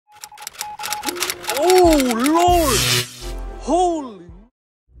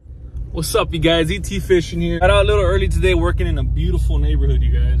What's up, you guys? E.T Fishing here. Got out a little early today, working in a beautiful neighborhood,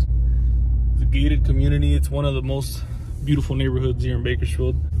 you guys. It's a gated community. It's one of the most beautiful neighborhoods here in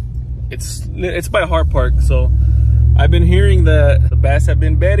Bakersfield. It's by Hart Park, so I've been hearing that the bass have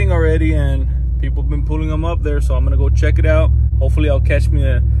been bedding already and people have been pulling them up there, so I'm gonna go check it out. Hopefully I'll catch me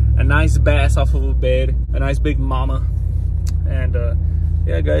a nice bass off of a bed, a nice big mama. And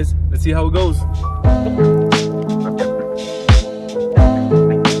yeah, guys, let's see how it goes.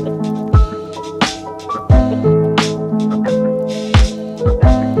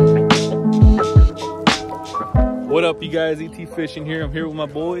 What up, you guys? E.T Fishing here. I'm here with my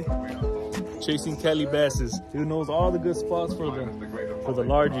boy, chasing Cali basses. Dude knows all the good spots for the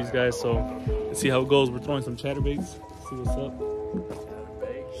largies, guys. So let's see how it goes. We're throwing some chatterbaits. See what's up.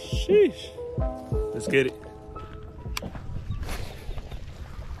 Sheesh. Let's get it.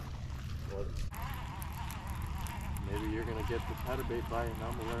 Maybe you're gonna get the chatterbait bite and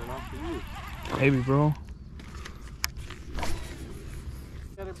I'm gonna learn off of you. Maybe, bro.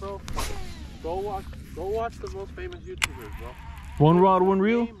 Get it, bro. Go watch the most famous YouTubers, bro. One rod, one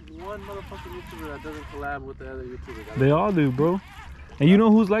reel? Name one motherfucking YouTuber that doesn't collab with the other YouTubers. They all do, bro. And you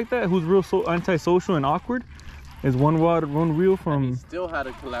know who's like that? Who's real antisocial and awkward? Is one rod, one reel from... And he still had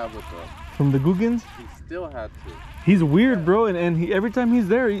to collab with them. From the Googans? He still had to. He's weird, bro. And he, every time he's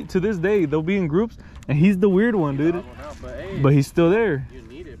there, to this day, they'll be in groups. And he's the weird one, dude. Out, but, hey, but he's still there. You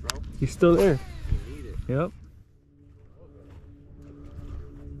need it, bro. He's still there. You need it. Yep.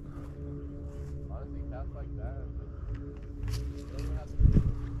 Honestly, cats like that.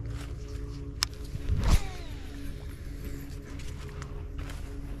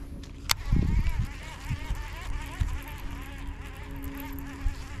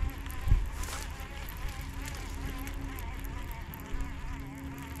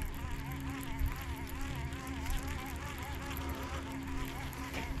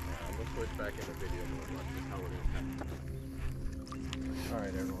 Back in the video more.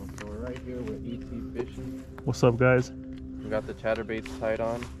 Alright, everyone, so we're right here with E.T Fishing. What's up, guys? We got the chatterbaits tied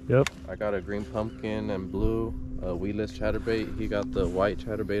on. Yep. I got a green pumpkin and blue weedless chatterbait. He got the white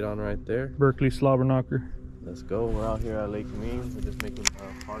chatterbait on right there. Berkeley slobber knocker. Let's go. We're out here at Lake Ming. We're just making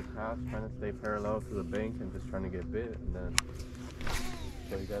hard casts, trying to stay parallel to the bank and just trying to get bit, and then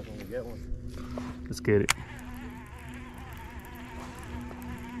show you guys when we get one. Let's get it.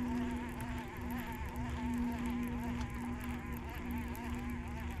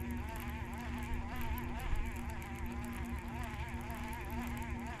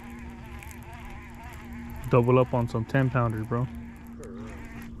 Double up on some 10-pounders, bro.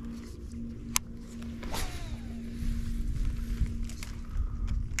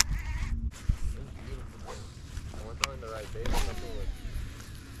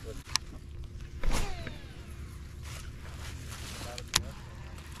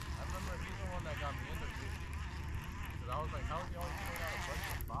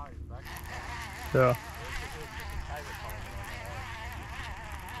 Yeah.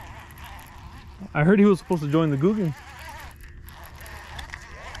 I heard he was supposed to join the Googans.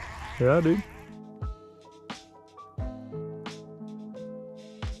 Yeah, dude.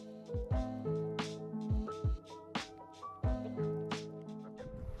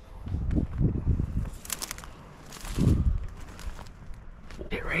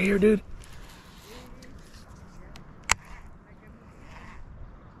 Get right here, dude.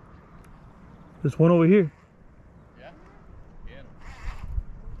 There's one over here.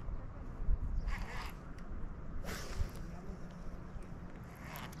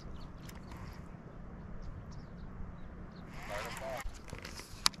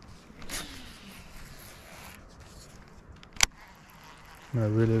 I'm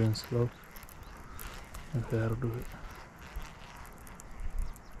gonna reel it in slow. Okay, that'll do it.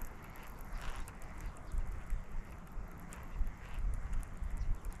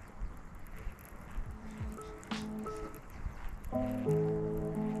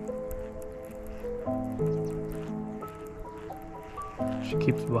 She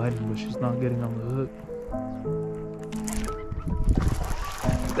keeps biting, but she's not getting on the hook.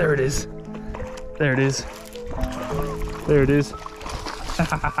 There it is. There it is. There it is.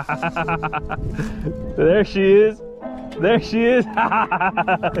 There she is. There she is.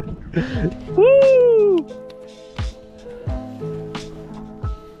 Woo!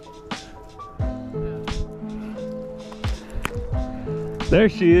 There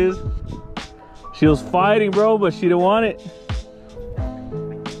she is. She was fighting, bro, but she didn't want it.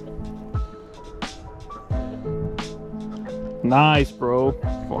 Nice, bro.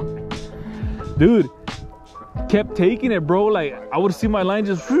 Dude, kept taking it, bro. Like I would see my line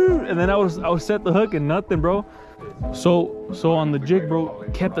just, and then I would set the hook and nothing, bro. So on the jig, bro,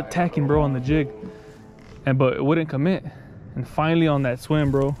 kept attacking, bro, on the jig, but it wouldn't commit. And finally on that swim,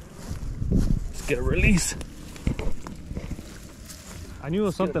 bro, let's get a release. I knew it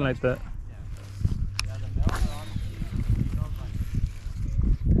was something like that.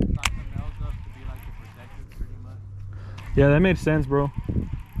 Yeah, that made sense, bro.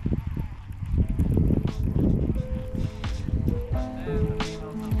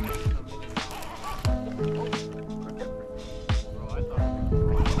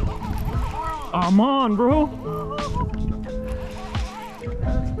 I'm on, bro.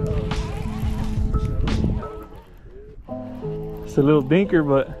 It's a little dinker,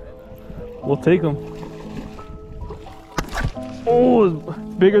 but we'll take them. Oh, it's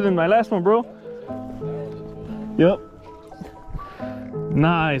bigger than my last one, bro. Yep.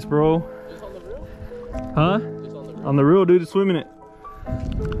 Nice, bro. Just on the reel? Huh? Just on the reel? On the reel, dude. It's swimming it.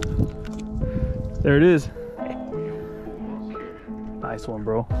 There it is. Nice one,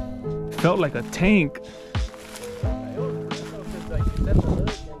 bro. Felt like a tank.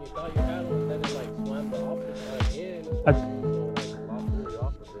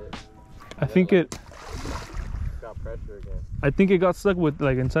 I think it got pressure again. I think it got stuck with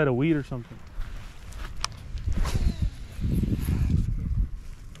like inside a weed or something.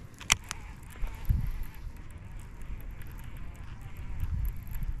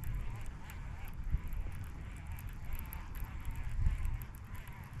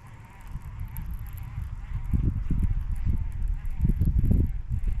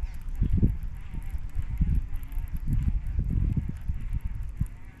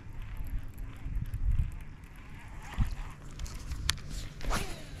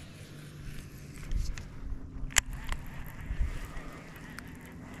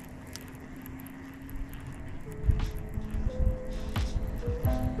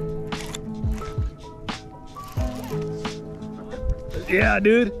 Yeah,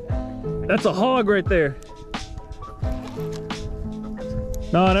 dude. That's a hog right there.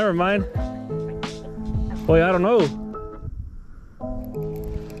 No, never mind. Boy, I don't know.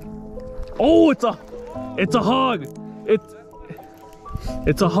 Oh, it's a hog.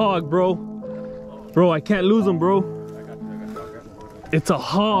 It's a hog, bro. Bro, I can't lose him, bro. It's a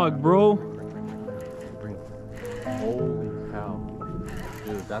hog, bro. Holy cow.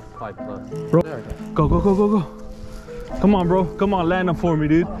 Dude, that's 5+. Bro, go, go, go, go, go. Come on, bro. Come on, land him for me,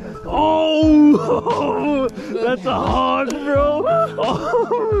 dude. Oh, that's a hog, bro.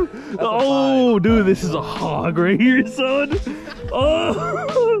 Oh, dude, this is a hog right here, son. Oh,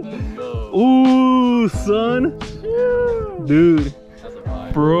 ooh, son. Dude,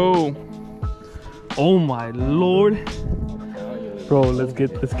 bro. Oh my lord. Bro, let's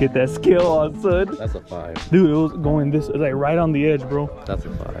get that scale on, son. That's a 5. Dude, it was going this, like right on the edge, bro. That's a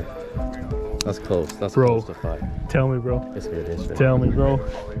 5. That's close. That's bro, close to 5. Tell me, bro. It's good. It's good. Tell me, bro.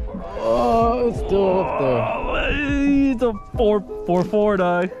 Oh, it's still up there. It's a 4-4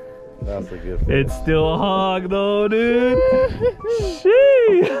 die. That's a good fish. It's still a hog though, dude.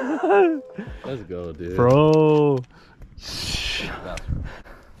 Sheesh. Let's go, dude. Bro.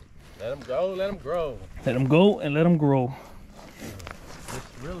 Let him go. Let him grow. Let him go and let him grow. Just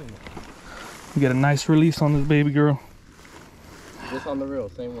reeling it. We get a nice release on this baby girl. Just on the reel,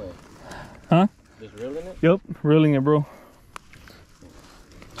 same way. Huh? Just reeling it? Yep, reeling it, bro.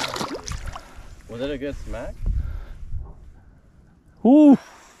 Was it a good smack? Ooh.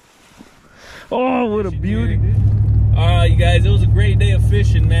 Oh, what a beauty. You guys, it was a great day of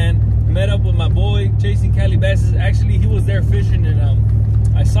fishing, man. Met up with my boy chasing Cali basses. Actually, he was there fishing, and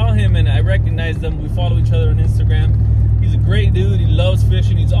I saw him and I recognized him. We follow each other on Instagram. He's a great dude. He loves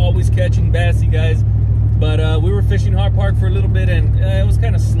fishing. He's always catching bass, you guys. But we were fishing Hard Park for a little bit, and it was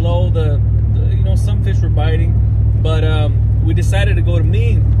kind of slow. You know, some fish were biting, but we decided to go to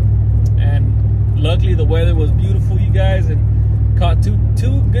Ming, and luckily the weather was beautiful, you guys, and caught two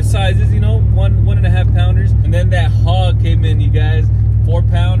good sizes, you know, 1.5 pounders, and then that hog came in, you guys,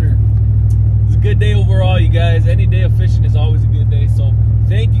 4-pounder. It was a good day overall, you guys. Any